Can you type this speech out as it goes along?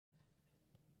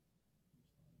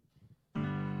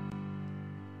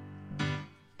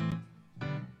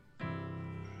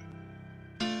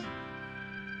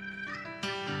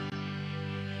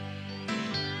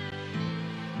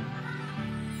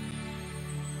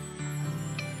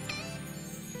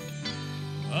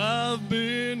I've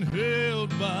been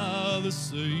held by the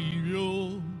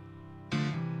Savior.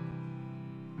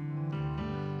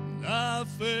 I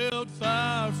felt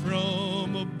fire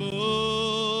from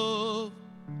above.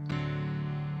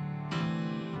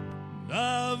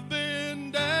 I've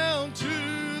been down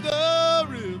to the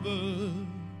river.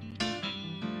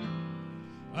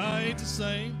 I ain't the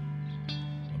same,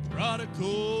 a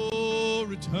prodigal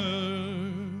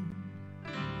return.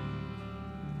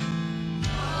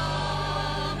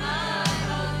 All my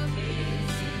hope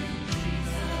is in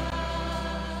Jesus.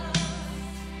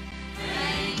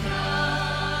 Thank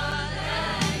God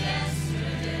that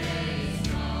yesterday's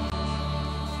gone.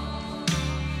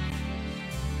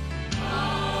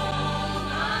 All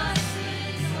my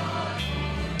sins are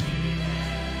forgiven,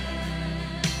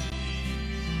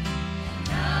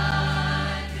 and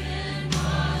I've been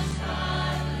washed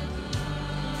by the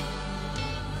blood.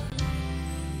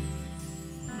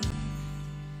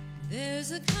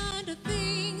 There's a kind of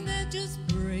thing that just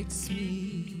breaks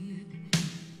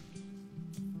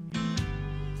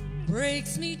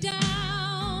me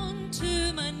down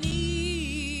to my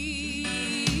knees.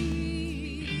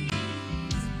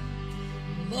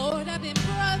 Lord, I've been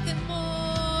broken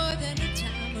more than a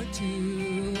time or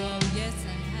two. Oh, yes, I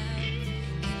have.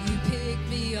 And you pick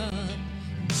me up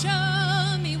and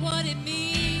show me what it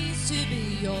means to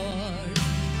be yours.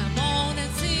 I'm on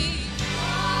and sing.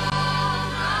 All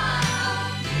my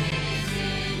hope is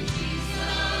in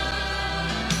Jesus.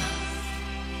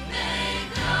 Thank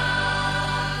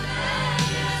God that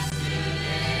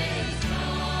yesterday's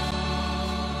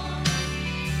gone.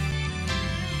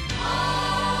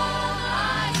 All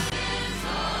my sins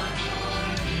are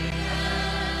forgiven,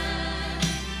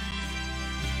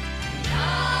 and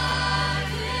I've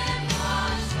been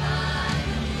washed by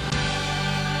the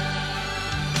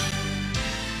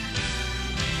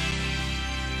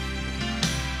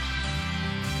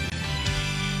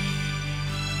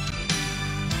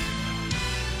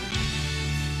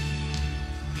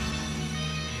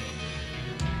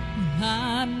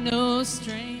I'm no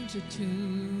stranger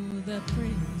to the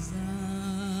prison.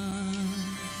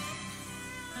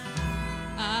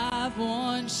 I've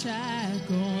worn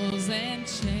shackles and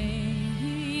chains.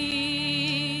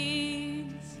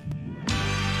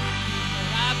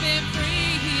 I've been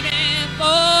freed and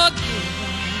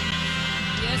forgiven.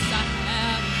 Yes, I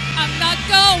have. I'm not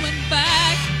going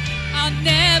back. I'll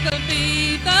never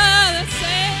be the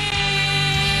same.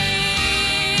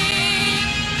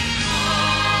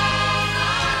 All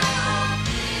my hope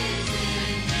is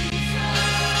in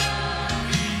Jesus.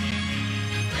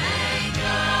 Thank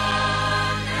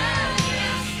God that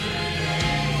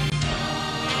yesterday's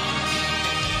gone.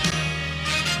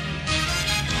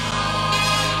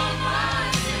 All my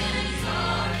sins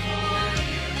are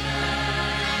forgiven.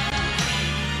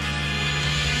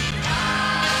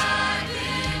 I've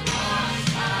been washed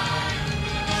by the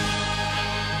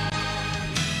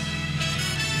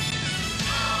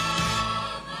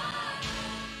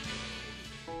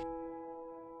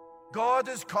God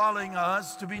is calling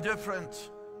us to be different,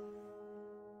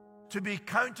 to be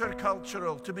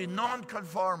countercultural, to be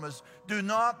non-conformist. Do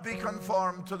not be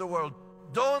conformed to the world.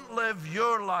 Don't live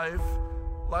your life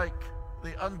like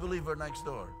the unbeliever next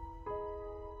door.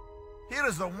 Here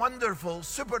is a wonderful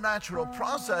supernatural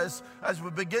process as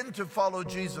we begin to follow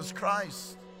Jesus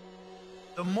Christ.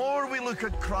 The more we look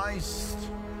at Christ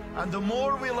and the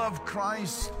more we love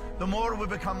Christ, the more we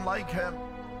become like Him.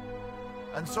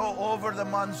 And so over the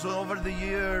months, over the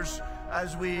years,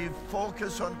 as we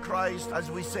focus on Christ, as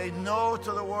we say no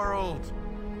to the world,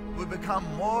 we become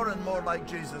more and more like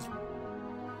Jesus.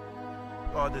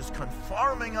 God is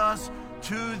conforming us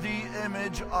to the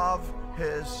image of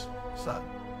His Son.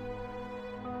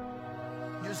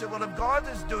 You say, well, if God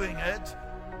is doing it,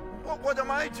 what am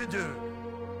I to do?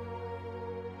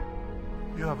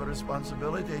 You have a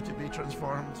responsibility to be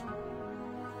transformed.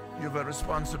 You have a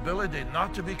responsibility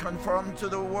not to be conformed to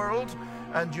the world,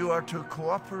 and you are to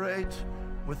cooperate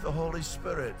with the Holy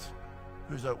Spirit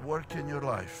who's at work in your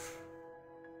life.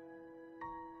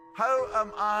 How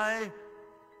am I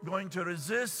going to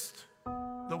resist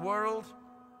the world?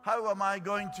 How am I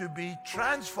going to be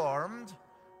transformed,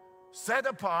 set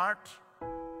apart,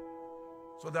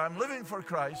 so that I'm living for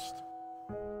Christ?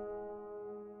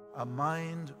 A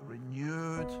mind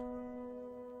renewed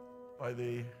by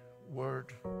the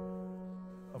Word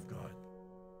of God.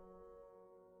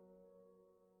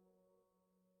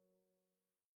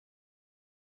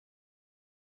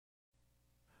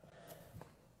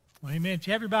 Well, amen. If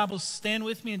you have your Bibles, stand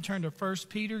with me and turn to 1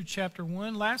 Peter chapter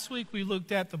 1. Last week we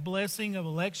looked at the blessing of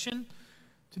election.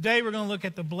 Today we're going to look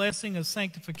at the blessing of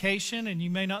sanctification, and you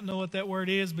may not know what that word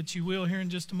is, but you will here in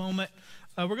just a moment.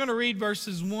 We're going to read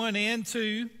verses 1 and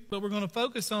 2, but we're going to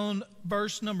focus on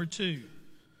verse number 2.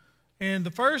 And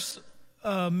the first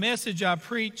message I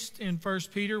preached in 1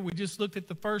 Peter, we just looked at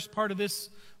the first part of this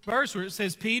verse where it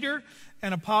says, Peter,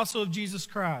 an apostle of Jesus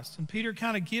Christ. And Peter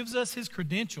kind of gives us his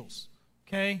credentials,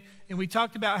 okay? And we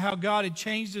talked about how God had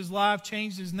changed his life,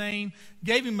 changed his name,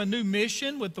 gave him a new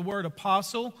mission with the word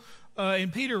apostle.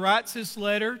 And Peter writes this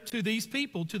letter to these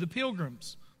people, to the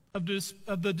pilgrims of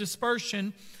the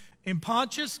dispersion in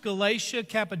Pontus, Galatia,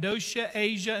 Cappadocia,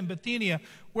 Asia, and Bithynia.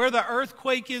 Where the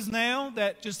earthquake is now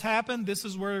that just happened, this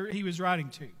is where he was writing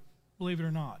to, believe it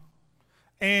or not.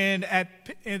 And at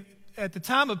the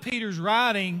time of Peter's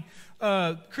writing,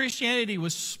 Christianity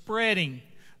was spreading.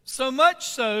 So much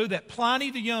so that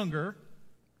Pliny the Younger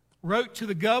wrote to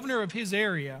the governor of his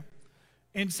area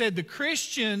and said, the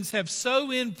Christians have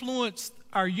so influenced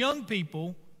our young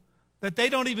people that they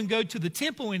don't even go to the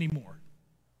temple anymore.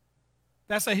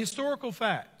 That's a historical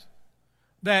fact.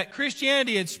 That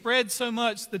Christianity had spread so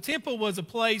much. The temple was a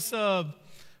place of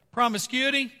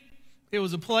promiscuity. It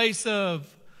was a place of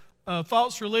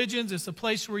false religions. It's a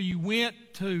place where you went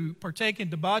to partake in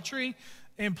debauchery.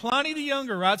 And Pliny the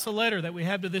Younger writes a letter that we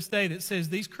have to this day that says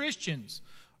these Christians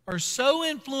are so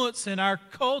influenced in our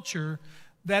culture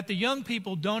that the young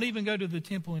people don't even go to the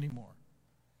temple anymore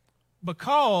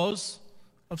because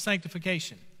of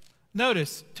sanctification.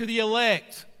 Notice, to the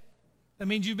elect, that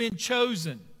means you've been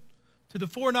chosen, to the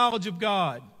foreknowledge of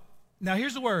God. Now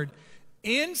here's the word.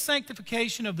 In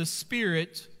sanctification of the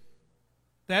Spirit,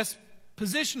 that's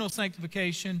positional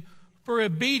sanctification, for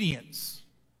obedience,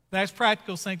 that's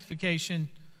practical sanctification,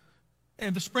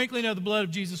 and the sprinkling of the blood of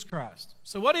Jesus Christ.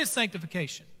 So what is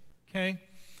sanctification? Okay?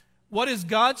 What is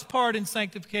God's part in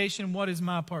sanctification? What is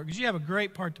my part? Because you have a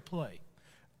great part to play.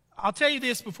 I'll tell you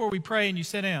this before we pray and you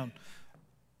sit down.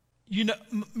 You know,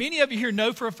 many of you here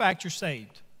know for a fact you're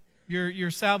saved. Your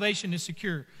salvation is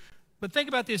secure. But think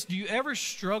about this. Do you ever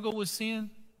struggle with sin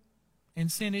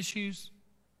and sin issues?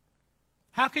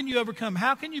 How can you overcome?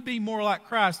 How can you be more like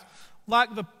Christ? Like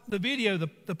the video,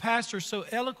 the pastor so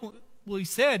eloquently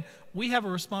said, we have a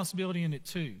responsibility in it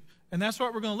too. And that's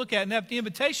what we're going to look at. And at the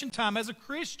invitation time, as a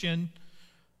Christian,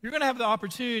 you're going to have the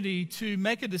opportunity to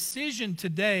make a decision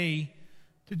today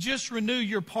to just renew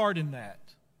your part in that.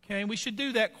 Okay, and we should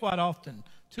do that quite often,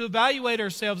 to evaluate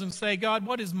ourselves and say, God,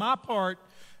 what is my part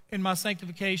in my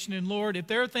sanctification? And Lord, if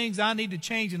there are things I need to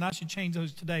change, and I should change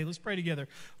those today. Let's pray together.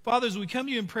 Father, as we come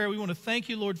to you in prayer, we want to thank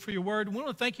you, Lord, for your word. We want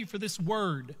to thank you for this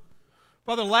word.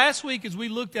 Father, last week as we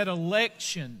looked at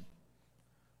election,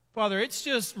 Father, it's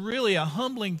just really a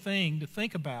humbling thing to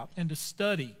think about and to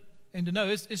study and to know.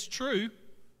 It's true.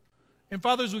 And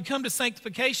Father, as we come to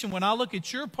sanctification, when I look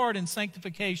at your part in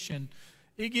sanctification,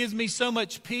 it gives me so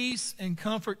much peace and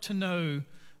comfort to know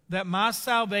that my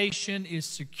salvation is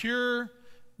secure,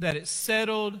 that it's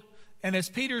settled. And as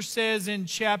Peter says in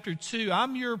chapter 2,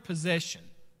 I'm your possession.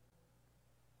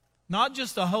 Not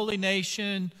just a holy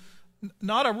nation,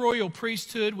 not a royal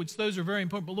priesthood, which those are very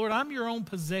important, but Lord, I'm your own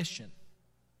possession.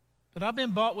 That I've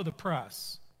been bought with a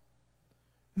price.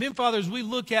 And then, Father, as we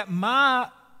look at my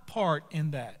part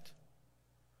in that,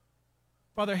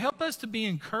 Father, help us to be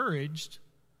encouraged,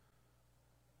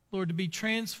 Lord, to be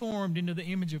transformed into the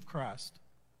image of Christ.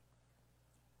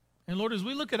 And Lord, as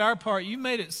we look at our part, you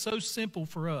made it so simple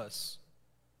for us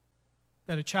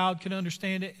that a child could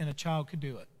understand it and a child could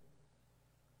do it.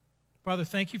 Father,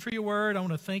 thank you for your word. I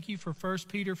want to thank you for 1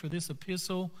 Peter, for this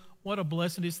epistle. What a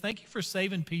blessing it is. Thank you for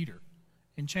saving Peter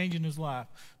and changing his life.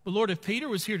 But Lord, if Peter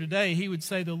was here today, he would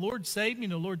say, the Lord saved me,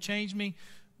 the Lord changed me,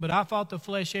 but I fought the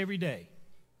flesh every day,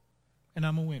 and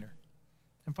I'm a winner.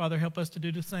 And Father, help us to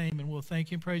do the same, and we'll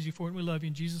thank you and praise you for it, and we love you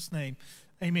in Jesus' name.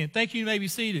 Amen. Thank you. You may be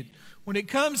seated. When it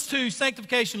comes to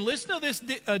sanctification, listen to this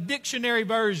dictionary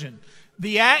version.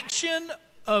 The action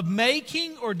of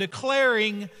making or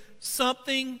declaring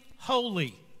something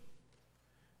holy.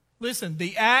 Listen,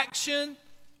 the action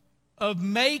of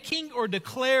making or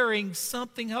declaring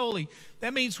something holy.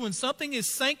 That means when something is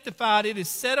sanctified, it is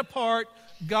set apart.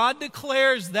 God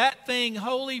declares that thing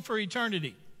holy for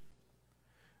eternity.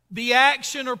 The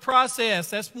action or process,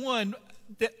 that's one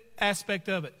aspect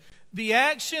of it. The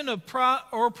action of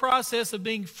or process of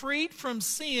being freed from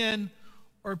sin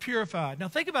or purified. Now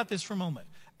think about this for a moment.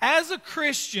 As a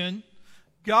Christian,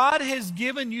 God has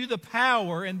given you the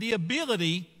power and the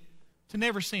ability to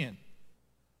never sin,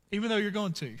 even though you're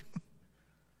going to.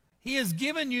 He has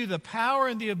given you the power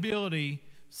and the ability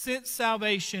since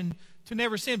salvation to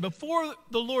never sin. Before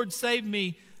the Lord saved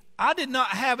me, I did not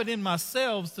have it in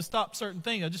myself to stop certain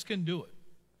things. I just couldn't do it,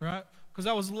 right? Because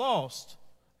I was lost,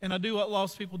 and I do what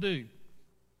lost people do.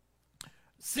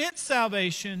 Since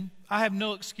salvation, I have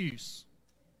no excuse.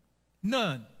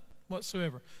 None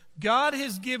whatsoever. God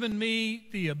has given me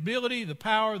the ability, the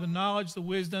power, the knowledge, the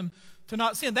wisdom to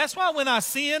not sin. That's why when I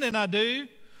sin, and I do,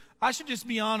 I should just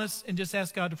be honest and just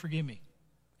ask God to forgive me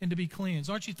and to be cleansed.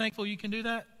 Aren't you thankful you can do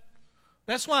that?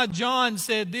 That's why John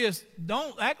said this,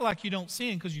 don't act like you don't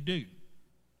sin, because you do.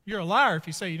 You're a liar if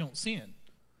you say you don't sin.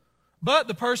 But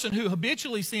the person who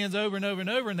habitually sins over and over and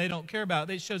over and they don't care about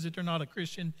it, it shows that they're not a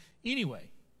Christian anyway.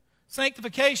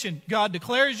 Sanctification, God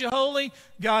declares you holy.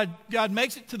 God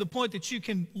makes it to the point that you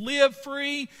can live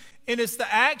free. And it's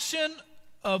the action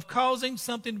of causing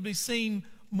something to be seen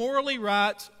morally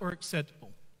right or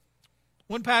acceptable.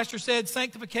 One pastor said,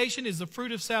 sanctification is the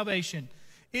fruit of salvation.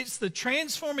 It's the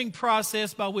transforming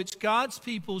process by which God's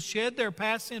people shed their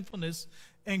past sinfulness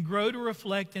and grow to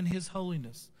reflect in His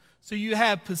holiness. So you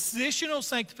have positional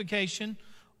sanctification,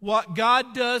 what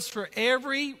God does for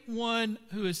everyone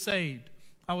who is saved.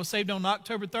 I was saved on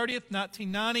October 30th,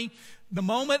 1990. The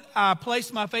moment I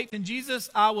placed my faith in Jesus,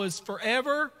 I was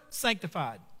forever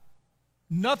sanctified.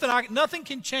 Nothing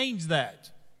can change that.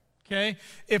 Okay?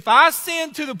 If I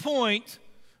sin to the point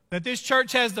that this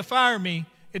church has to fire me,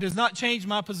 it does not change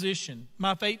my position.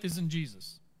 My faith is in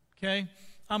Jesus. Okay?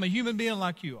 I'm a human being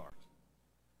like you are.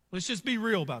 Let's just be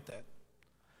real about that.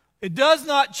 It does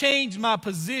not change my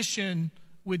position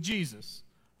with Jesus.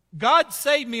 God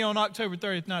saved me on October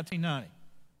 30th, 1990.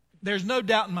 There's no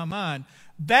doubt in my mind.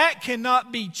 That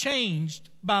cannot be changed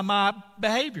by my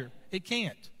behavior. It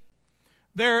can't.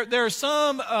 There are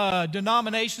some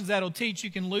denominations that will teach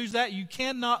you can lose that. You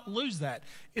cannot lose that.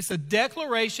 It's a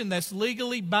declaration that's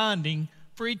legally binding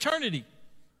for eternity.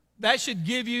 That should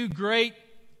give you great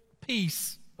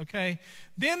peace, okay?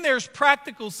 Then there's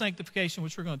practical sanctification,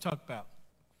 which we're going to talk about.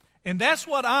 And that's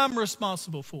what I'm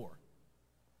responsible for.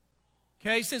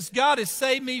 Okay, since God has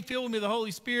saved me, filled me with the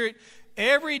Holy Spirit,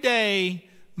 every day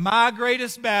my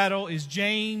greatest battle is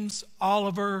James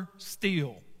Oliver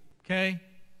Steele. Okay?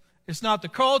 It's not the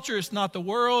culture, it's not the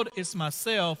world, it's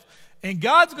myself. And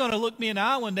God's going to look me in the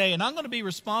eye one day, and I'm going to be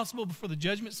responsible before the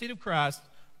judgment seat of Christ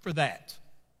for that.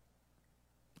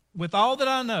 With all that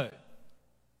I know,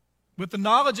 with the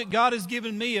knowledge that God has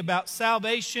given me about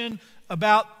salvation,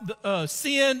 about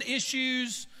sin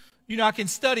issues, I can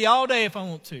study all day if I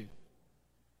want to.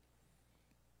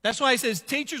 That's why he says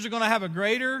teachers are going to have a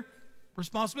greater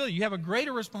responsibility. You have a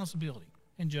greater responsibility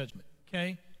in judgment,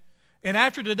 okay? And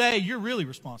after today, you're really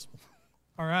responsible,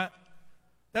 all right?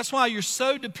 That's why you're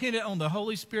so dependent on the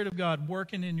Holy Spirit of God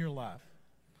working in your life.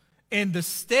 And the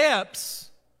steps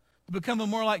to becoming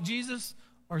more like Jesus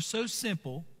are so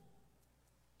simple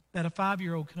that a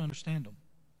 5-year-old can understand them,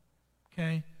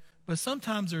 okay? But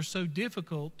sometimes they're so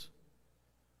difficult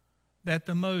that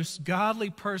the most godly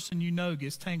person you know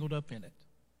gets tangled up in it.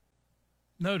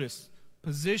 Notice,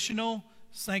 positional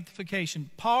sanctification.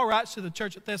 Paul writes to the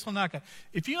church at Thessalonica,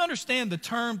 if you understand the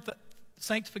term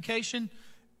sanctification,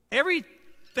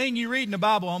 everything you read in the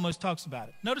Bible almost talks about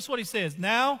it. Notice what he says,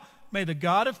 now may the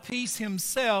God of peace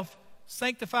himself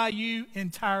sanctify you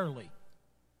entirely.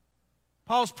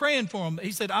 Paul's praying for them.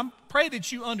 He said, I pray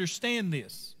that you understand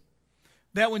this,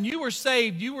 that when you were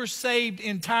saved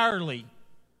entirely.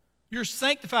 You're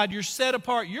sanctified, you're set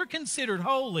apart, you're considered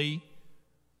holy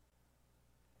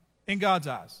in God's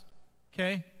eyes,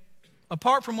 okay?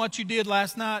 Apart from what you did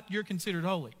last night, you're considered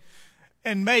holy.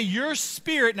 And may your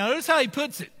spirit, now notice how he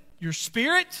puts it, your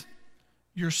spirit,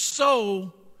 your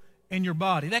soul, and your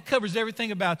body. That covers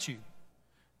everything about you.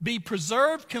 Be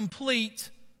preserved, complete,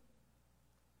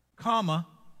 comma,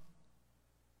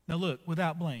 now look,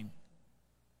 without blame.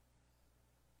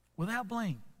 Without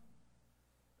blame.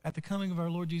 At the coming of our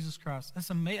Lord Jesus Christ. That's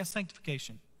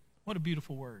sanctification. What a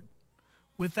beautiful word.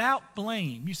 Without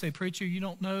blame. You say, preacher, you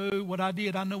don't know what I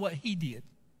did. I know what he did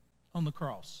on the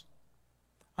cross.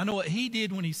 I know what he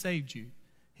did when he saved you.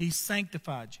 He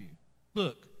sanctified you.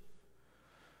 Look,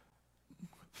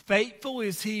 faithful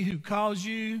is he who calls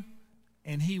you,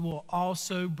 and he will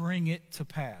also bring it to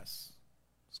pass.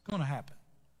 It's going to happen.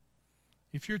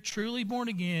 If you're truly born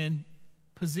again,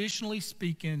 positionally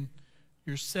speaking,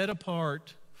 you're set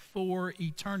apart for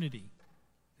eternity.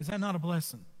 Is that not a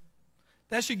blessing?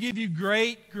 That should give you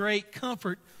great, great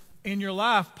comfort in your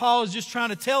life. Paul is just trying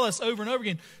to tell us over and over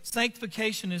again,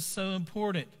 sanctification is so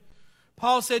important.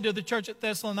 Paul said to the church at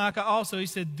Thessalonica also, he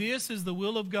said, this is the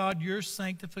will of God, your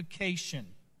sanctification.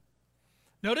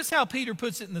 Notice how Peter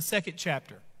puts it in the 2nd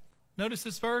chapter. Notice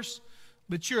this verse.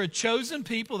 But you're a chosen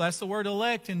people, that's the word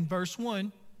elect in verse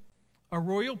 1, a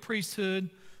royal priesthood.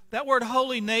 That word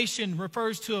holy nation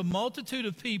refers to a multitude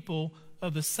of people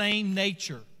of the same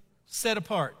nature, set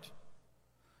apart.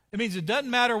 It means it doesn't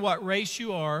matter what race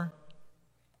you are,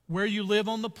 where you live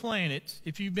on the planet,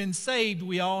 if you've been saved,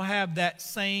 we all have that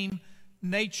same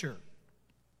nature.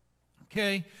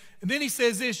 Okay? And then he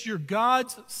says this, you're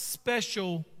God's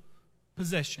special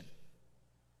possession.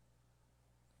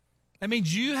 That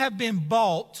means you have been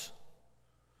bought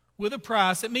with a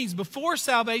price. It means before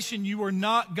salvation, you were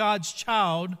not God's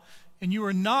child and you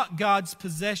are not God's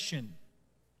possession.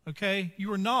 Okay?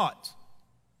 You are not.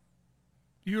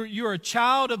 You're a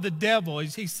child of the devil,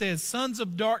 as he says, sons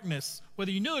of darkness,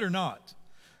 whether you knew it or not.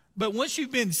 But once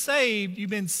you've been saved, you've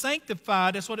been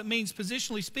sanctified. That's what it means,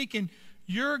 positionally speaking.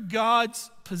 You're God's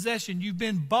possession. You've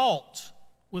been bought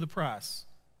with a price.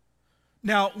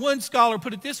 Now, one scholar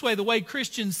put it this way, the way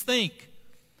Christians think.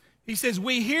 He says,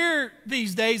 we hear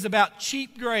these days about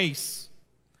cheap grace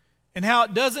and how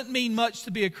it doesn't mean much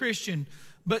to be a Christian,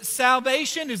 but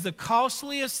salvation is the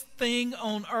costliest thing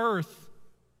on earth.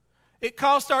 It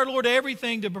cost our Lord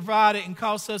everything to provide it and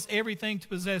costs us everything to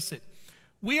possess it.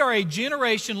 We are a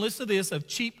generation, listen to this, of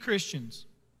cheap Christians.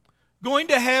 Going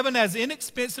to heaven as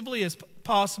inexpensively as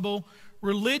possible,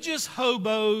 religious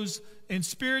hobos and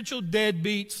spiritual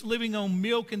deadbeats living on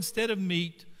milk instead of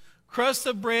meat, crusts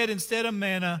of bread instead of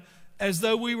manna, as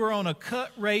though we were on a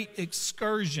cut-rate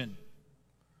excursion.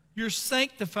 You're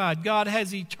sanctified. God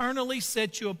has eternally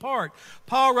set you apart.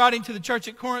 Paul, writing to the church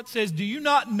at Corinth, says, do you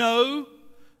not know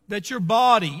that your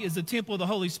body is the temple of the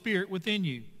Holy Spirit within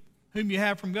you, whom you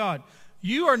have from God?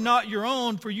 You are not your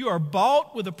own, for you are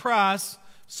bought with a price,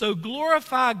 so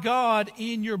glorify God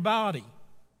in your body.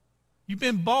 You've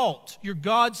been bought. You're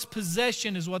God's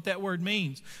possession is what that word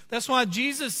means. That's why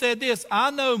Jesus said this,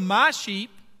 I know my sheep,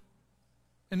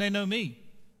 and they know me.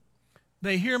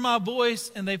 They hear my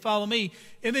voice, and they follow me.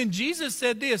 And then Jesus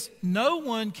said this, no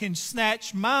one can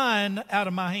snatch mine out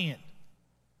of my hand.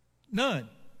 None.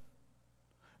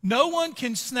 No one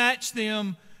can snatch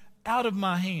them out of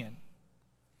my hand.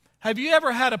 Have you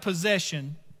ever had a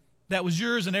possession that was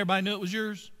yours and everybody knew it was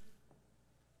yours?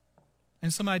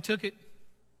 And somebody took it?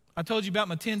 I told you about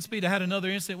my 10-speed. I had another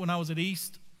incident when I was at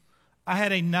East. I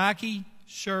had a Nike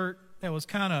shirt that was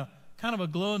kind of a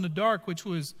glow-in-the-dark, which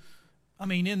was, I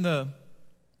mean, in the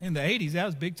 80s, that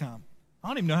was big time. I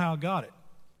don't even know how I got it,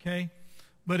 okay?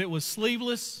 But it was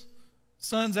sleeveless.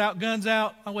 Sun's out, guns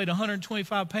out. I weighed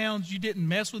 125 pounds. You didn't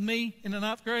mess with me in the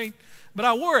 9th grade. But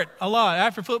I wore it a lot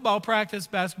after football practice,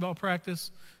 basketball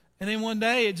practice. And then one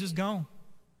day, it just gone.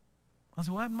 I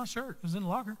said, what happened to my shirt? It was in the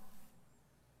locker.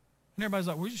 And everybody's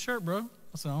like, where's your shirt, bro?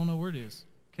 I said, I don't know where it is.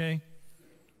 Okay?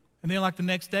 And then like the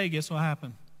next day, guess what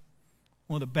happened?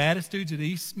 One of the baddest dudes at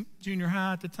East Junior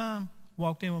High at the time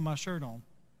walked in with my shirt on.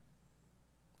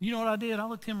 You know what I did? I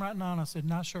looked him right in the eye and I said,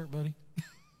 nice shirt, buddy.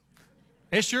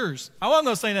 It's yours. I wasn't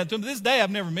going to say that to him. To this day,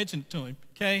 I've never mentioned it to him.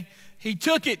 Okay? He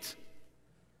took it.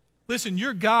 Listen,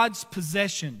 you're God's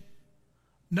possession.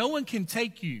 No one can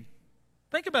take you.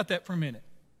 Think about that for a minute.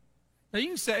 Now, you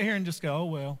can sit here and just go, oh,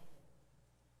 well.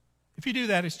 If you do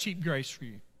that, it's cheap grace for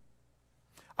you.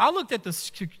 I looked at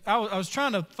I was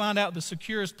trying to find out the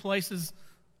securest places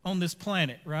on this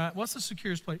planet, right? What's the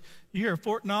securest place? You hear of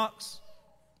Fort Knox,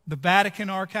 the Vatican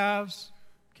archives,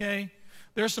 okay?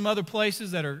 There are some other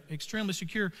places that are extremely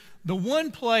secure. The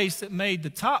one place that made the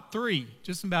top 3,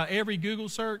 just about every Google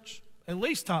search, at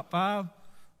least top 5,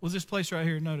 was this place right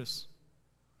here. Notice.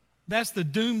 That's the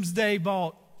Doomsday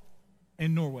Vault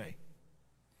in Norway.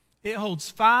 It holds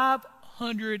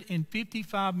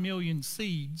 555 million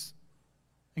seeds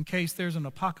in case there's an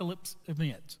apocalypse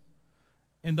event.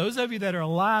 And those of you that are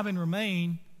alive and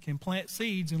remain can plant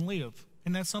seeds and live.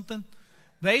 Isn't that something?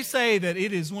 They say that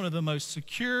it is one of the most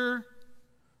secure,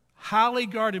 highly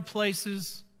guarded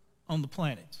places on the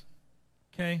planet.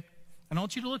 Okay? And I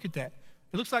want you to look at that.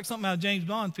 It looks like something out of a James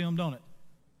Bond film, don't it?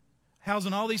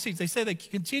 Housing all these seeds. They say they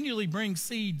continually bring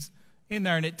seeds in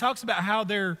there, and it talks about how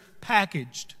they're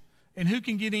packaged and who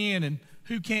can get in and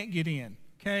who can't get in.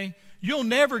 Okay? You'll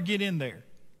never get in there.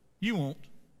 You won't.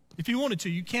 If you wanted to,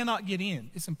 you cannot get in.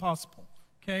 It's impossible.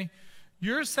 Okay?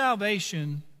 Your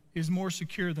salvation is more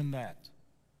secure than that.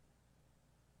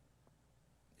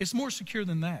 It's more secure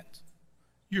than that.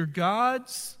 You're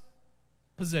God's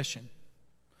possession.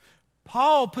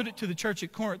 Paul put it to the church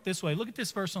at Corinth this way. Look at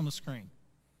this verse on the screen.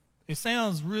 It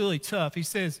sounds really tough. He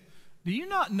says, do you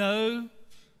not know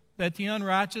that the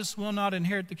unrighteous will not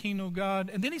inherit the kingdom of God?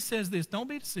 And then he says this, don't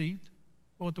be deceived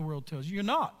by what the world tells you. You're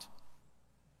not.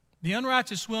 The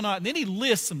unrighteous will not. And then he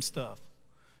lists some stuff.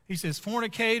 He says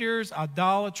fornicators,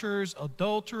 idolaters,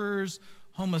 adulterers,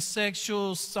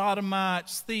 homosexuals,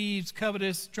 sodomites, thieves,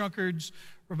 covetous, drunkards,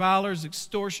 revilers,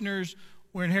 extortioners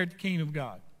will inherit the kingdom of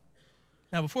God.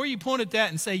 Now, before you point at that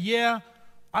and say, yeah,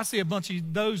 I see a bunch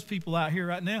of those people out here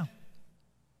right now.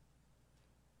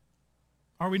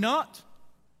 Are we not?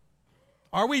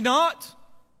 Are we not?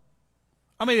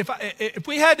 I mean, if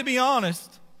we had to be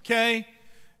honest, okay,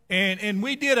 and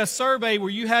we did a survey where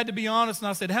you had to be honest, and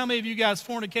I said, how many of you guys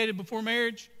fornicated before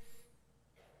marriage?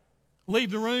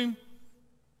 Leave the room.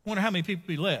 Wonder how many people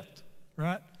be left,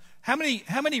 right? How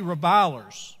many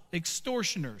revilers,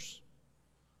 extortioners,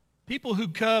 people who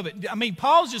covet? I mean,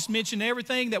 Paul's just mentioned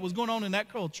everything that was going on in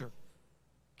that culture,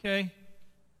 okay?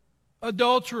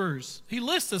 Adulterers. He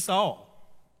lists us all.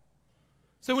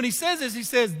 So when he says this, he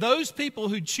says those people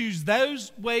who choose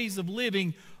those ways of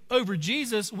living over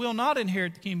Jesus will not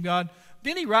inherit the kingdom of God.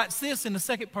 Then he writes this in the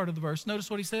second part of the verse. Notice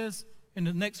what he says in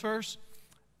the next verse.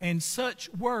 And such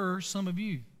were some of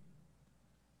you.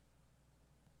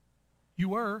 You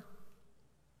were.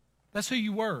 That's who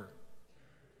you were.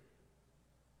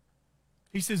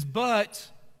 He says,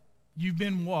 but you've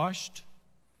been washed.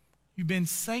 You've been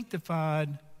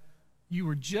sanctified. You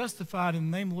were justified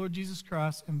in the name of the Lord Jesus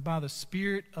Christ and by the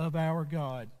Spirit of our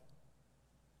God.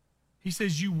 He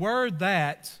says you were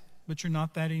that, but you're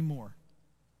not that anymore.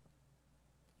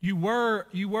 You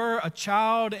were a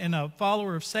child and a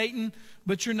follower of Satan,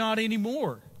 but you're not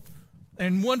anymore.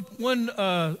 And one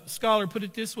scholar put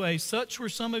it this way, such were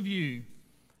some of you.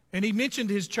 And he mentioned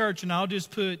his church, and I'll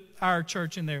just put our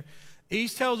church in there.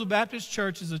 East Tazewell Baptist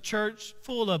Church is a church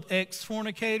full of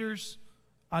ex-fornicators,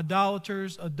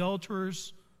 idolaters,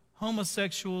 adulterers,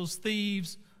 homosexuals,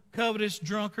 thieves, covetous,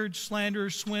 drunkards,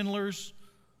 slanderers, swindlers.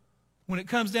 When it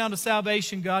comes down to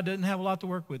salvation, God doesn't have a lot to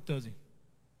work with, does he?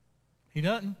 He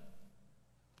doesn't.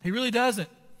 He really doesn't.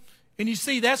 And you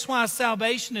see, that's why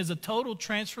salvation is a total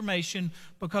transformation,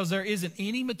 because there isn't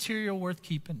any material worth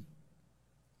keeping.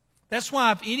 That's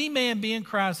why if any man be in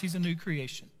Christ, he's a new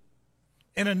creation.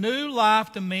 And a new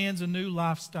life demands a new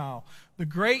lifestyle. The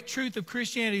great truth of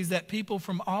Christianity is that people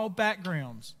from all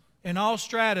backgrounds and all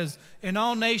stratas and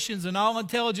all nations and all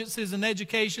intelligences and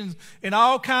educations and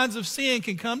all kinds of sin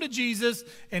can come to Jesus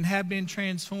and have been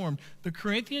transformed. The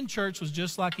Corinthian church was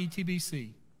just like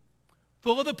ETBC,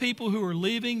 full of the people who are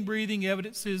living, breathing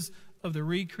evidences of the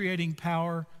recreating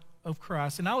power of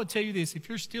Christ. And I would tell you this, if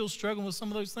you're still struggling with some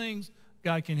of those things,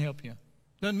 God can help you.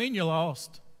 Doesn't mean you're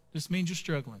lost. Just means you're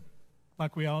struggling,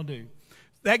 like we all do.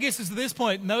 That gets us to this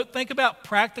point. Think about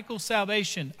practical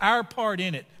salvation, our part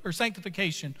in it, or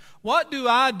sanctification. What do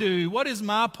I do? What is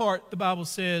my part, the Bible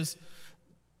says?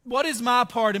 What is my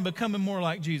part in becoming more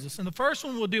like Jesus? And the first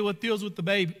one deals with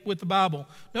the Bible.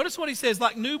 Notice what he says,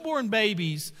 like newborn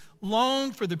babies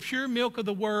long for the pure milk of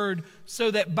the word, so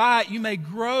that by it you may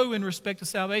grow in respect to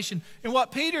salvation. And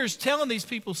what Peter is telling these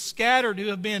people scattered who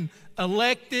have been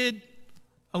election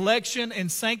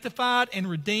and sanctified and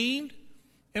redeemed,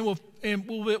 and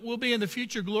will be in the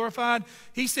future glorified.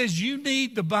 He says you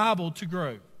need the Bible to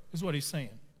grow, is what he's saying.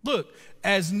 Look,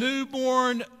 as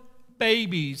newborn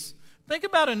babies, think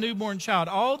about a newborn child.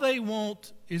 All they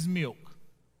want is milk.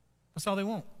 That's all they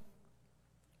want.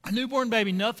 A newborn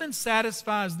baby, nothing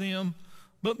satisfies them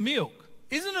but milk.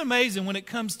 Isn't it amazing when it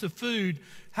comes to food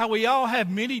how we all have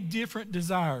many different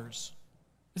desires?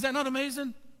 Is that not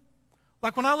amazing?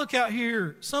 Like when I look out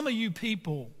here, some of you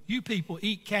people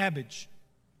eat cabbage.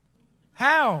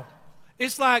 How?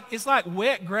 It's like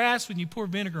wet grass when you pour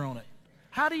vinegar on it.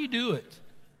 How do you do it?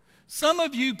 Some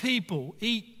of you people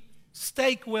eat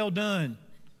steak well done.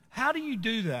 How do you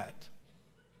do that?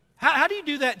 How do you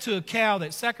do that to a cow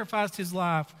that sacrificed his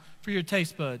life for your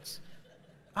taste buds?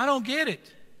 I don't get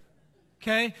it.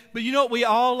 Okay? But you know what we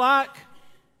all like?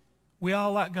 We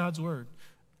all like God's word.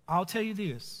 I'll tell you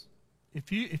this.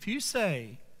 If you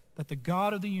say that the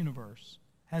God of the universe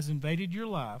has invaded your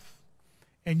life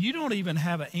and you don't even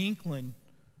have an inkling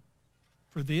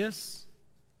for this,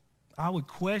 I would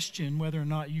question whether or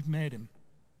not you've met him.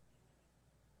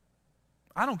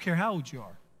 I don't care how old you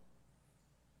are.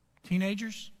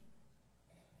 Teenagers,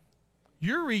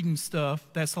 you're reading stuff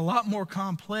that's a lot more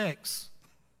complex.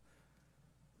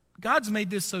 God's made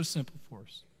this so simple for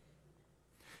us.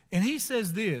 And he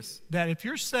says this, that if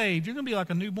you're saved, you're going to be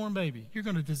like a newborn baby. You're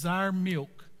going to desire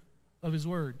milk of his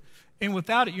word. And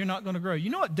without it, you're not going to grow. You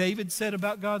know what David said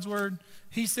about God's word?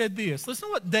 He said this. Listen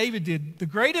to what David did, the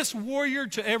greatest warrior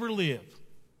to ever live.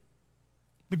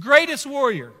 The greatest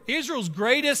warrior, Israel's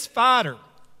greatest fighter,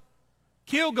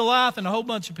 killed Goliath and a whole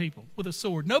bunch of people with a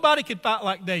sword. Nobody could fight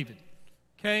like David.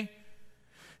 Okay?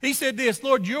 He said this,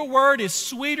 Lord, your word is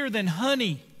sweeter than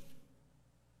honey.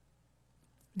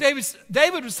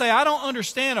 David would say, I don't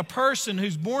understand a person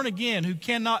who's born again who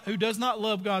does not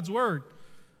love God's word.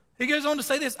 He goes on to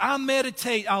say this, I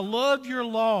love your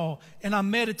law, and I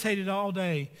meditate it all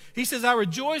day. He says, I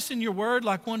rejoice in your word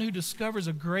like one who discovers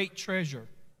a great treasure.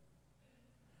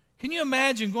 Can you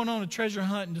imagine going on a treasure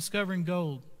hunt and discovering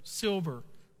gold, silver,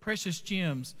 precious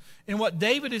gems? And what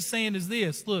David is saying is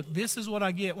this: look, this is what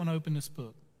I get when I open this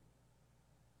book.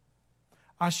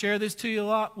 I share this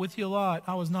with you a lot.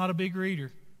 I was not a big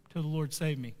reader till the Lord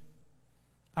saved me.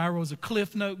 I was a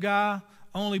Cliff Note guy.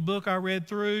 Only book I read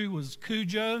through was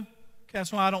Cujo.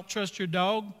 That's why I don't trust your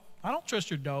dog. I don't trust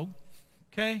your dog.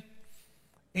 Okay?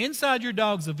 Inside your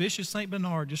dog's a vicious St.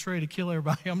 Bernard just ready to kill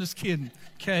everybody. I'm just kidding.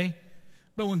 Okay?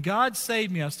 But when God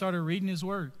saved me, I started reading His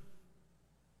Word.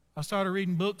 I started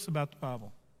reading books about the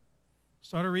Bible.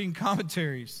 Started reading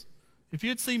commentaries. If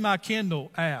you'd see my Kindle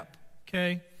app,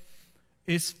 okay,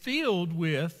 it's filled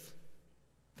with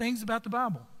things about the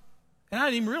Bible. And I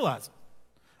didn't even realize it.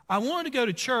 I wanted to go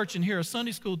to church and hear a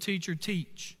Sunday school teacher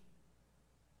teach.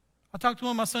 I talked to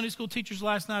one of my Sunday school teachers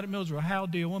last night at Millsboro, Hal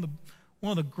Deal, one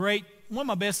of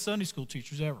my best Sunday school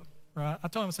teachers ever. Right? I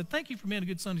told him, I said, thank you for being a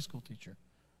good Sunday school teacher.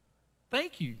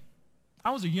 Thank you.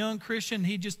 I was a young Christian.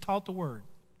 He just taught the Word.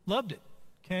 Loved it.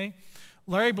 Okay?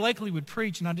 Larry Blakely would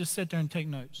preach, and I just sit there and take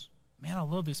notes. Man, I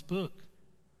love this book.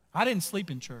 I didn't sleep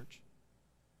in church.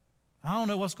 I don't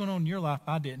know what's going on in your life.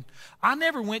 I didn't. I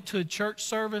never went to a church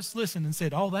service, listened, and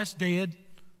said, oh, that's dead.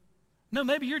 No,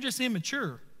 maybe you're just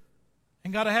immature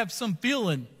and got to have some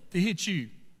feeling to hit you.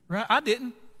 Right? I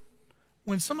didn't.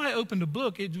 When somebody opened a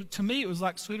book, to me it was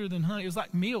like sweeter than honey. It was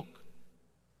like milk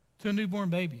to a newborn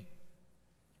baby.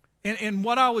 And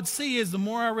what I would see is the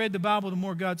more I read the Bible, the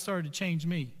more God started to change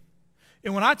me.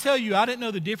 And when I tell you I didn't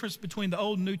know the difference between the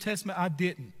Old and New Testament, I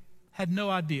didn't. Had no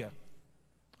idea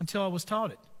until I was taught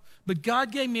it. But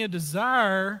God gave me a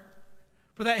desire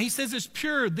for that. He says it's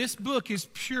pure. This book is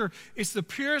pure. It's the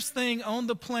purest thing on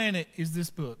the planet is this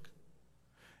book.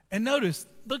 And notice,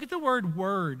 look at the word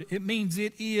word. It means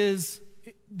it is,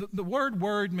 the word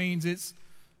word means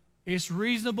it's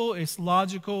reasonable, it's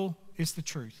logical, it's the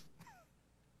truth.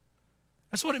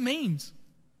 That's what it means.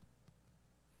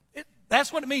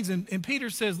 That's what it means. And Peter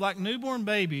says, like newborn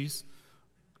babies,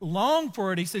 long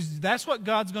for it. He says, that's what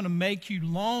God's going to make you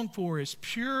long for. It's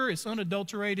pure, it's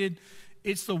unadulterated.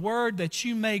 It's the word that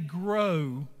you may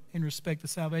grow in respect to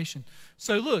salvation.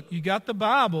 So look, you got the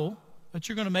Bible that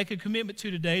you're going to make a commitment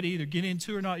to today to either get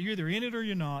into or not. You're either in it or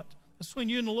you're not. That's between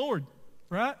you and the Lord,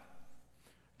 right?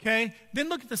 Okay, then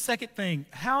look at the second thing.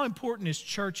 How important is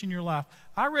church in your life?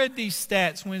 I read these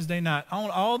stats Wednesday night. I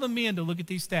want all the men to look at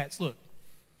these stats. Look,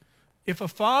 if a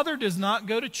father does not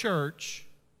go to church,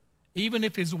 even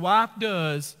if his wife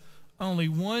does, only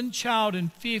one child in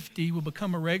 50 will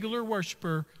become a regular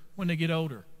worshiper when they get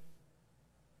older.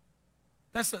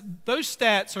 Those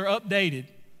stats are updated.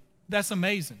 That's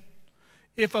amazing.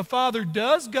 If a father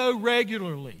does go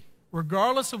regularly,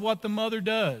 regardless of what the mother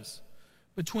does,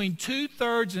 between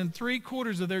 2/3 and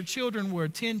 3/4 of their children will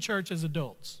attend church as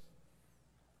adults.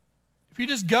 If you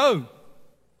just go,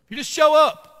 if you just show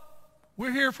up,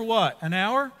 we're here for what? An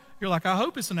hour? You're like, I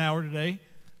hope it's an hour today.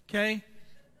 Okay?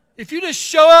 If you just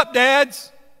show up,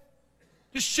 dads,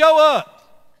 just show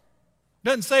up.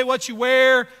 Doesn't say what you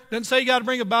wear, doesn't say you got to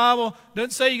bring a Bible,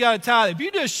 doesn't say you got to tithe. If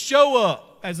you just show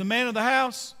up as a man of the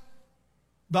house,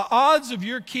 the odds of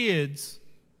your kids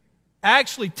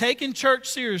actually taking church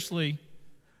seriously,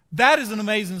 that is an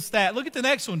amazing stat. Look at the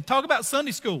next one. Talk about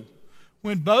Sunday school.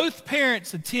 When both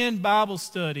parents attend Bible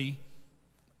study,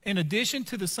 in addition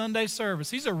to the Sunday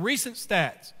service, these are recent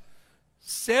stats,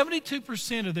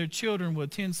 72% of their children will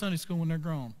attend Sunday school when they're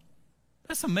grown.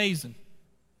 That's amazing.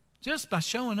 Just by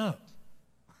showing up.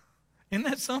 Isn't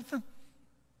that something?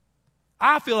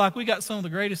 I feel like we got some of the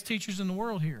greatest teachers in the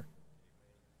world here.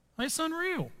 It's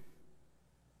unreal.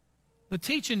 The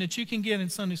teaching that you can get in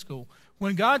Sunday school.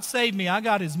 When God saved me, I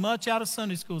got as much out of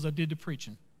Sunday school as I did to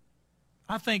preaching.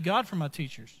 I thank God for my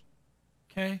teachers.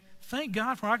 Okay? Thank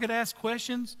God for I could ask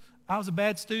questions. I was a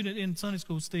bad student in Sunday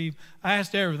school, Steve. I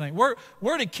asked everything.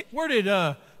 Where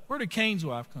did Cain's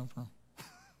wife come from?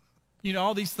 You know,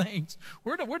 all these things.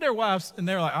 Where their wives? And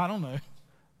they're like, I don't know.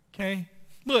 Okay?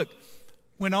 Look,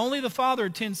 when only the father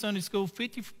attends Sunday school,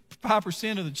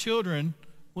 55% of the children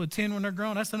will attend when they're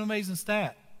grown. That's an amazing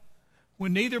stat.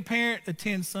 When neither parent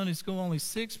attends Sunday school, only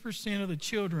 6% of the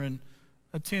children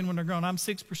attend when they're grown. I'm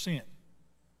 6%.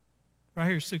 Right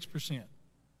here, 6%.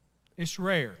 It's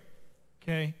rare.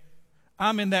 Okay?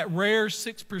 I'm in that rare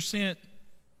 6%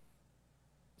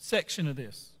 section of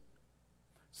this.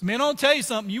 So, man, I'll tell you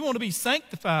something. You want to be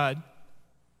sanctified.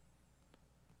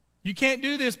 You can't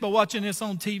do this by watching this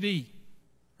on TV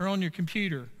or on your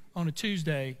computer on a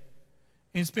Tuesday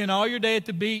and spend all your day at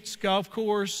the beach, golf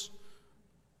course,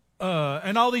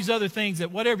 and all these other things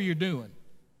that whatever you're doing.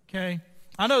 Okay?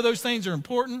 I know those things are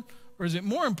important, or is it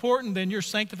more important than your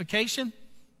sanctification?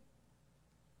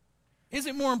 Is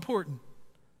it more important?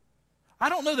 I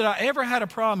don't know that I ever had a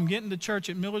problem getting to church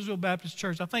at Millersville Baptist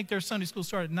Church. I think their Sunday school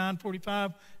started at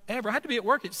 9:45. Ever. I had to be at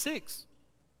work at 6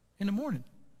 in the morning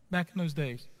back in those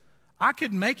days. I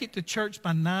could make it to church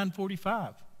by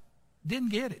 9:45. Didn't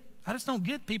get it. I just don't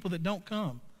get people that don't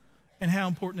come and how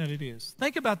important that it is.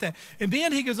 Think about that. And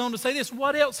then he goes on to say this,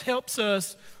 what else helps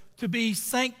us to be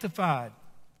sanctified?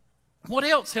 What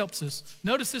else helps us?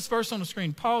 Notice this verse on the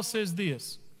screen. Paul says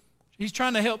this. He's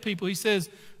trying to help people. He says,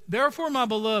 therefore, my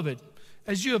beloved,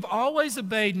 as you have always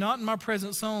obeyed, not in my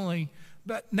presence only,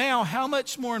 but now how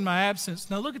much more in my absence.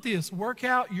 Now look at this. Work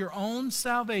out your own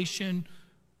salvation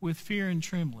with fear and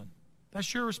trembling.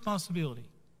 That's your responsibility.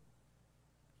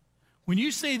 When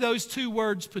you see those two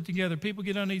words put together, people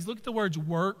get on these. Look at the words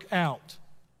work out.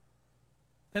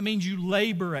 That means you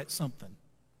labor at something.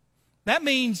 That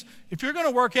means if you're going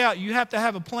to work out, you have to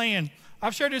have a plan.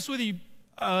 I've shared this with you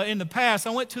in the past. I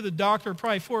went to the doctor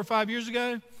probably 4 or 5 years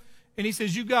ago, and he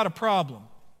says, you've got a problem.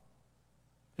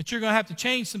 That you're going to have to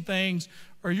change some things,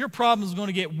 or your problem is going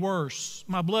to get worse.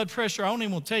 My blood pressure, I don't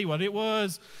even want to tell you what it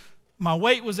was. My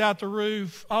weight was out the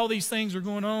roof. All these things are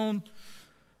going on.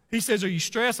 He says, are you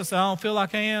stressed? I said, I don't feel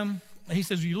like I am. He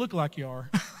says, you look like you are.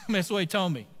 That's what he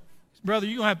told me. Brother,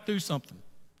 you're going to have to do something.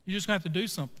 You're just going to have to do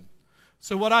something.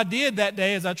 So what I did that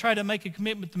day is I tried to make a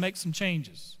commitment to make some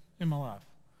changes in my life.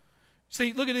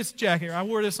 See, look at this jacket. I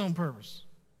wore this on purpose.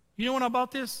 You know when I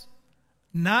bought this?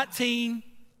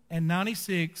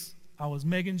 1996, I was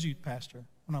Megan's youth pastor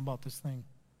when I bought this thing.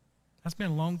 That's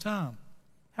been a long time.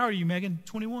 How are you, Megan?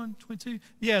 21, 22?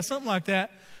 Yeah, something like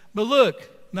that. But look.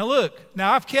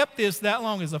 Now I've kept this that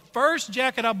long. It's the first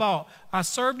jacket I bought. I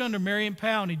served under Marion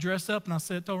Powell, and he dressed up, and I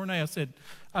said to Renee, I said,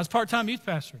 I was part-time youth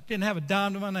pastor. Didn't have a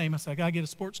dime to my name. I said, I got to get a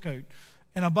sports coat.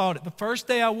 And I bought it. The first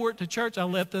day I wore it to church, I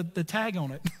left the tag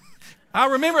on it. I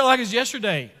remember it like it was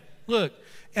yesterday. Look.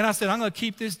 And I said, I'm going to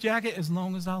keep this jacket as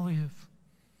long as I live.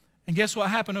 And guess what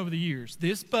happened over the years?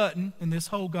 This button and this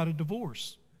hole got a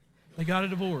divorce. They got a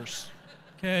divorce.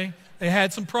 Okay? They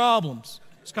had some problems.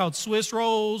 It's called Swiss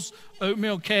rolls,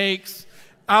 oatmeal cakes.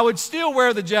 I would still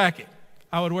wear the jacket.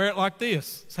 I would wear it like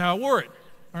this. That's how I wore it.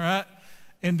 All right?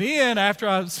 And then after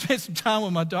I spent some time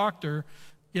with my doctor,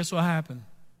 guess what happened?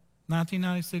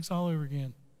 1996 all over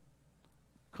again.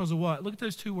 Because of what? Look at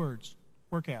those two words.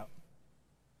 Workout.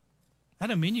 That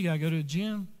doesn't mean you got to go to a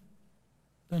gym.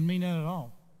 Doesn't mean that at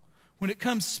all. When it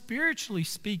comes spiritually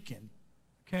speaking,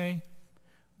 okay,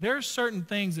 there are certain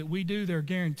things that we do, there are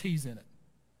guarantees in it.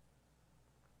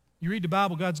 You read the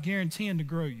Bible, God's guaranteeing to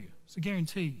grow you. It's a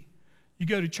guarantee. You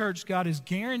go to church, God is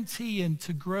guaranteeing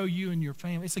to grow you and your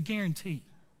family. It's a guarantee.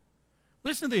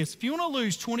 Listen to this. If you want to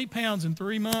lose 20 pounds in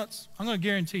 3 months, I'm going to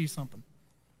guarantee you something.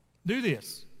 Do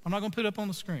this. I'm not going to put it up on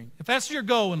the screen. If that's your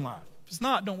goal in life. If it's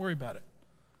not, don't worry about it.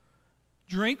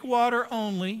 Drink water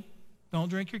only. Don't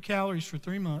drink your calories for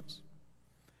 3 months.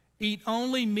 Eat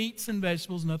only meats and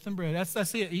vegetables, nothing bread.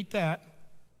 That's it. Eat that.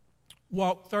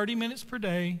 Walk 30 minutes per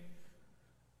day.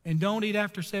 And don't eat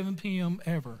after 7 p.m.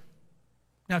 ever.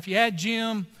 Now, if you add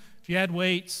gym, if you add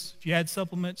weights, if you add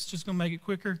supplements, it's just going to make it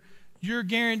quicker. You're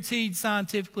guaranteed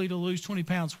scientifically to lose 20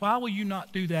 pounds. Why will you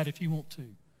not do that if you want to?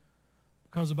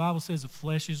 Because the Bible says the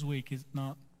flesh is weak, is it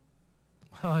not?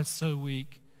 Oh, it's so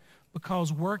weak.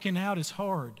 Because working out is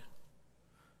hard.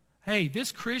 Hey,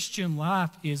 this Christian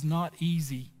life is not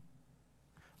easy.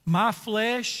 My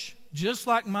flesh, just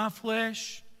like my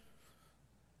flesh,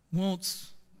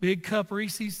 wants big cup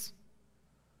Reese's,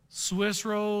 Swiss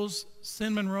rolls,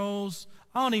 cinnamon rolls.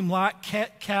 I don't even like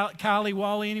Kylie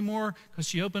Wally anymore because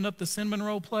she opened up the cinnamon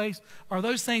roll place. Are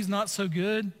those things not so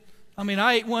good? I mean,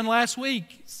 I ate one last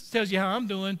week. It tells you how I'm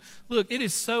doing. Look, it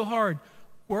is so hard.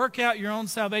 Work out your own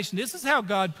salvation. This is how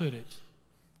God put it.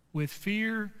 With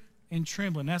fear and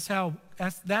trembling.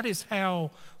 That is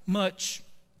how much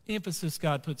emphasis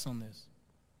God puts on this.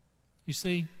 You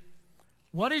see?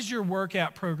 What is your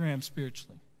workout program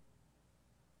spiritually?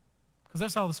 Because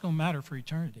that's all that's going to matter for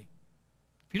eternity.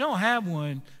 If you don't have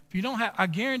one, I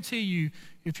guarantee you,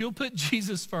 if you'll put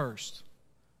Jesus first,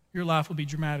 your life will be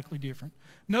dramatically different.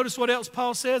 Notice what else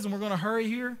Paul says, and we're going to hurry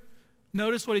here.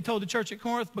 Notice what he told the church at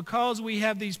Corinth. Because we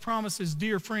have these promises,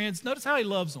 dear friends, notice how he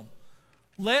loves them.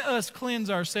 Let us cleanse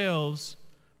ourselves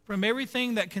from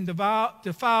everything that can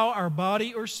defile our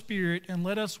body or spirit, and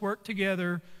let us work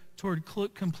together toward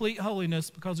complete holiness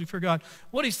because we fear God.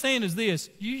 What he's saying is this: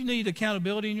 you need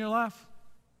accountability in your life.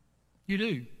 You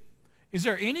do. Is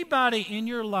there anybody in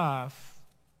your life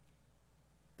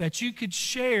that you could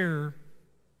share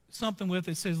something with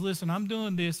that says, listen, I'm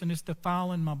doing this and it's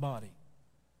defiling my body,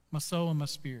 my soul, and my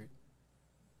spirit?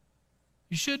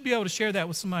 You should be able to share that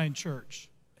with somebody in church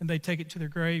and they take it to their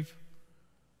grave.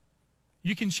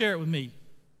 you can share it with me.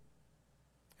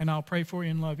 And I'll pray for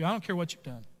you and love you. I don't care what you've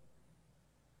done.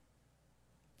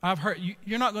 I've heard,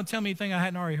 you're not going to tell me anything I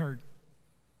hadn't already heard.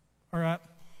 All right?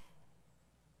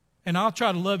 And I'll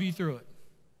try to love you through it.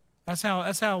 That's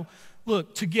how,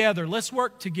 look, together, let's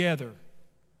work together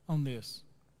on this.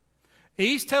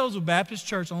 East Tazewell Baptist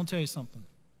Church, I want to tell you something.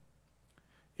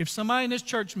 If somebody in this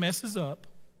church messes up,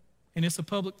 and it's a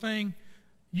public thing,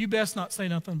 you best not say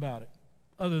nothing about it,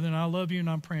 other than I love you and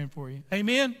I'm praying for you.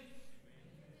 Amen?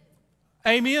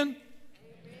 Amen?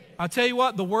 I tell you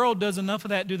what, the world does enough of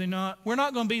that, do they not? We're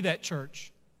not going to be that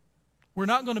church. We're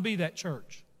not going to be that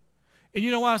church. And you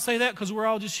know why I say that? Because we're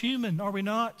all just human, are we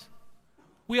not?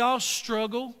 We all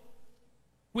struggle.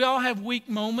 We all have weak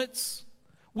moments.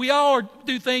 We all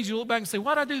do things you look back and say,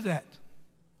 why did I do that?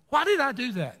 Why did I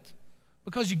do that?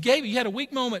 Because you had a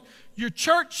weak moment. Your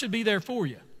church should be there for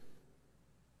you.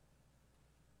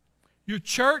 Your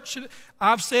church should,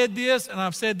 I've said this, and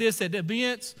I've said this at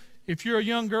events. If you're a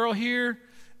young girl here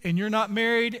and you're not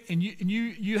married and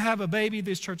you have a baby,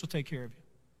 this church will take care of you.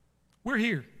 We're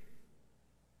here.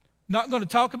 Not going to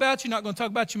talk about you, not going to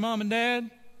talk about your mom and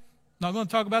dad, not going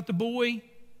to talk about the boy.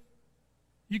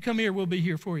 You come here, we'll be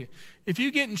here for you. If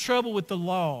you get in trouble with the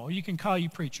law, you can call you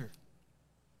preacher.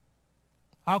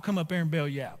 I'll come up there and bail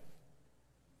you out.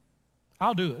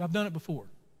 I'll do it. I've done it before.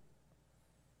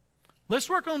 Let's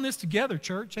work on this together,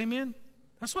 church. Amen?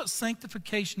 That's what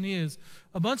sanctification is.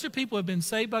 A bunch of people have been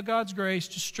saved by God's grace,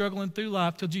 just struggling through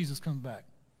life till Jesus comes back.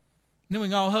 And then we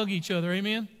can all hug each other.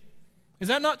 Amen? Is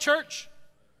that not church?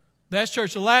 That's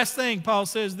church. The last thing, Paul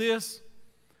says this.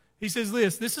 He says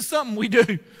this is something we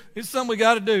do. It's something we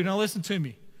got to do. Now listen to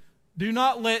me. Do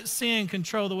not let sin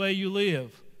control the way you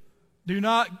live. Do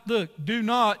not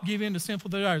give in to sinful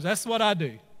desires. That's what I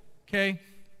do. Okay?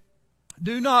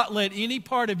 Do not let any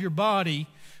part of your body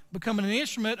become an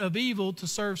instrument of evil to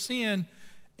serve sin.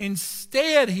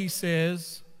 Instead, he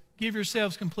says, give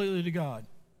yourselves completely to God.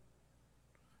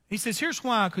 He says, here's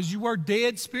why. Because you were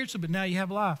dead spiritually, but now you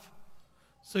have life.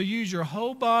 So use your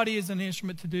whole body as an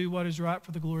instrument to do what is right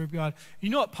for the glory of God. You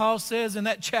know what Paul says in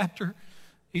that chapter?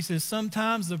 He says,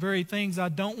 sometimes the very things I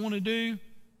don't want to do,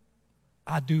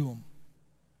 I do them.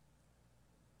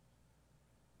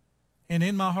 And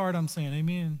in my heart, I'm saying,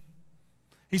 amen.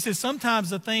 He says, sometimes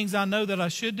the things I know that I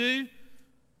should do,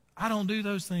 I don't do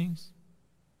those things.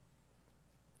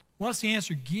 What's the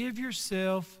answer? Give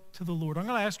yourself to the Lord. I'm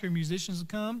going to ask your musicians to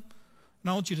come, and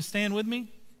I want you to stand with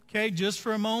me, okay, just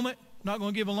for a moment. I'm not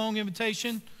going to give a long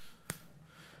invitation.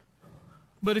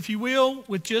 But if you will,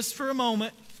 with just for a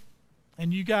moment,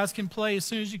 and you guys can play as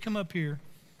soon as you come up here,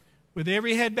 with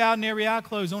every head bowed and every eye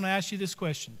closed, I want to ask you this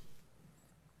question.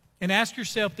 And ask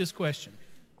yourself this question.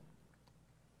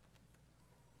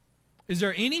 Is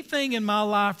there anything in my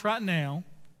life right now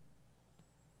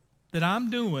that I'm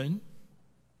doing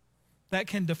that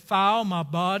can defile my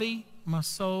body, my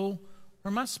soul,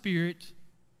 or my spirit?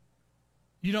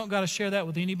 You don't got to share that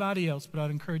with anybody else, but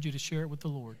I'd encourage you to share it with the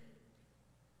Lord.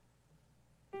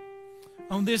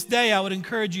 On this day, I would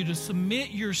encourage you to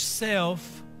submit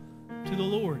yourself to the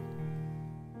Lord.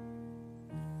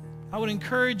 I would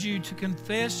encourage you to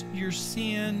confess your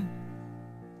sin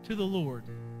to the Lord.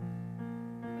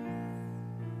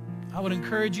 I would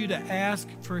encourage you to ask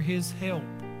for His help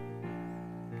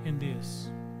in this.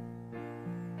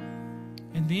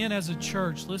 And then as a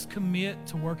church, let's commit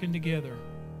to working together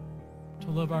to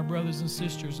love our brothers and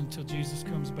sisters until Jesus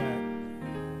comes back.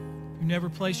 If you never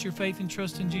placed your faith and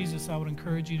trust in Jesus, I would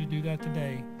encourage you to do that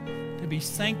today, to be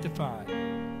sanctified.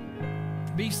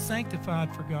 To be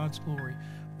sanctified for God's glory.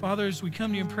 Father, as we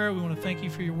come to you in prayer, we want to thank you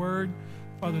for your word.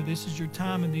 Father, this is your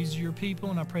time and these are your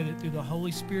people, and I pray that through the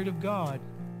Holy Spirit of God,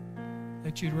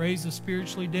 that you'd raise the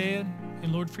spiritually dead.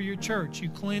 And Lord, for your church, you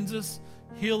cleanse us,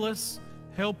 heal us,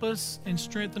 help us, and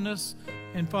strengthen us.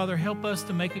 And Father, help us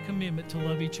to make a commitment to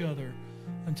love each other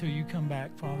until you come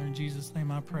back. Father, in Jesus'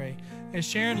 name I pray. As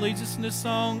Sharon leads us in this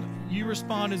song, you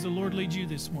respond as the Lord leads you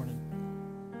this morning.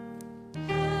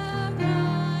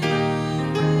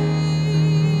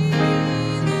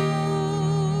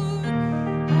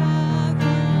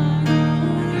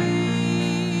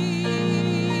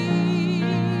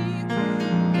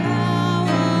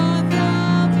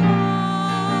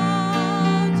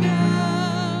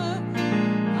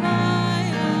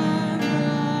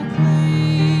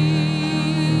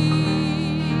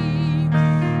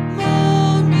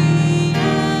 Mold me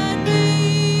and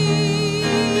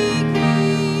make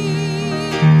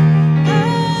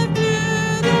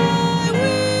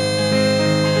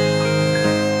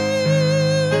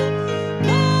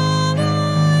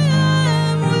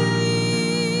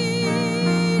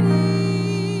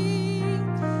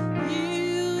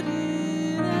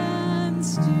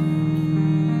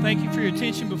Thank you for your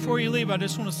attention. Before you leave, I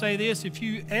just want to say this. If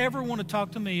you ever want to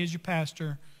talk to me as your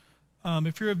pastor,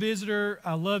 if you're a visitor,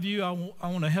 I love you. I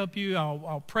want to help you.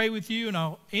 I'll pray with you,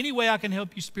 and any way I can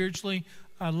help you spiritually,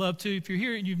 I'd love to. If you're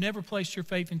here and you've never placed your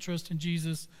faith and trust in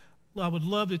Jesus, I would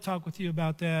love to talk with you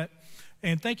about that.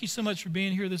 And thank you so much for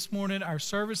being here this morning. Our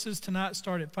services tonight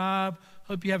start at 5.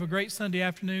 Hope you have a great Sunday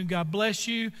afternoon. God bless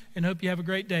you, and hope you have a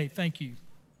great day. Thank you.